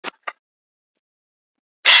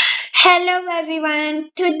Hello everyone,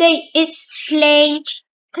 today is playing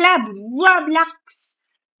Club Roblox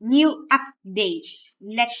new update.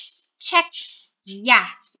 Let's check. Yeah,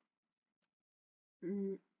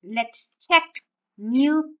 let's check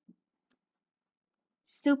new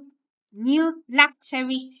new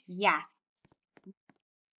luxury. Yeah,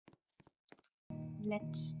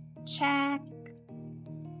 let's check.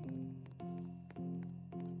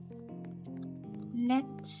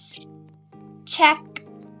 Let's check.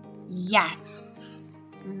 Yeah.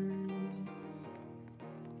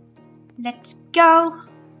 Let's go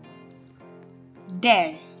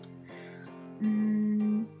there.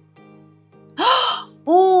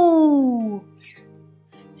 Ooh,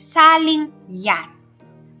 sailing yacht.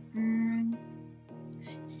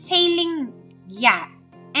 Sailing yacht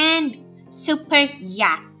and super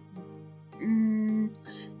yacht.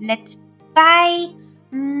 Let's buy.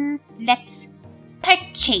 Let's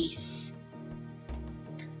purchase.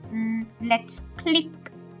 Let's click.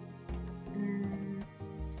 Mm,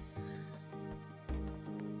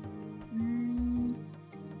 mm,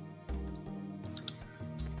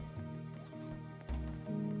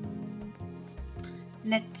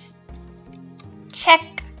 let's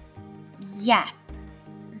check. Yeah.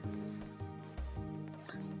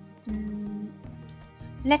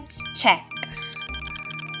 Let's check.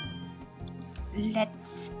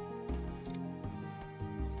 Let's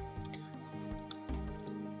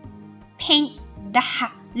paint the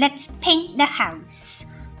house. Let's paint the house.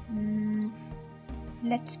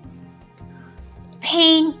 Let's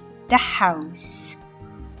paint the house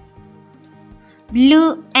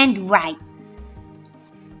blue and white.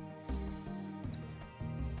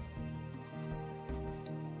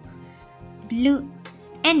 Blue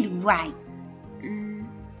and white.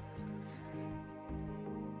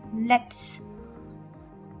 Let's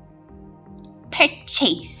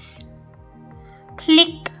purchase.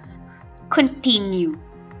 Click continue.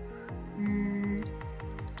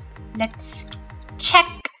 Let's check.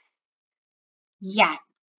 Yeah.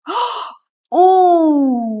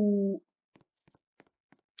 Oh.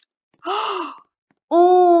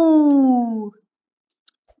 Oh.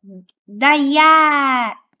 The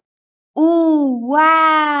yacht. Oh,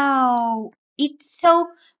 wow. It's so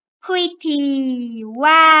pretty.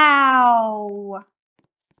 Wow.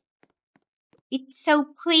 It's so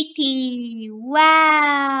pretty.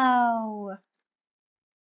 Wow.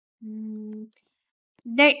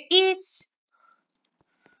 There is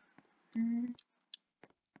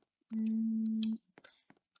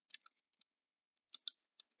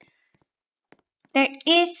there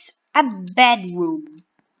is a bedroom.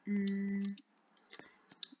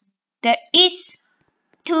 There is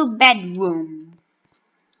two bedroom.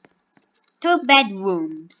 Two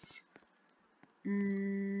bedrooms.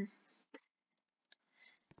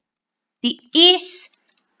 There is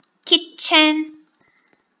kitchen.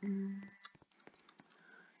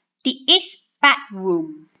 There is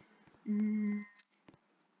bathroom.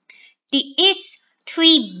 There is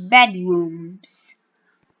three bedrooms.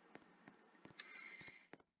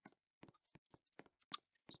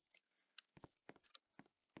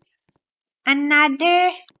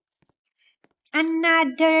 Another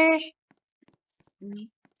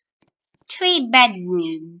three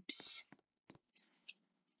bedrooms.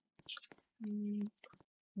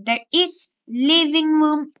 There is living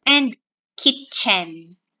room and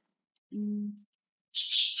kitchen.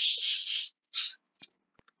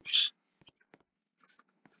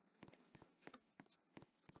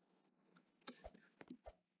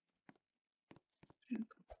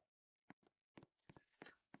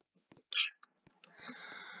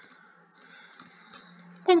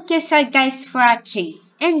 Thank you so guys for watching.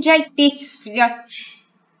 Enjoy this video.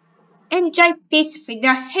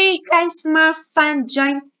 Hey guys, more fun.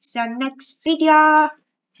 Join the next video.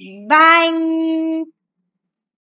 Bye.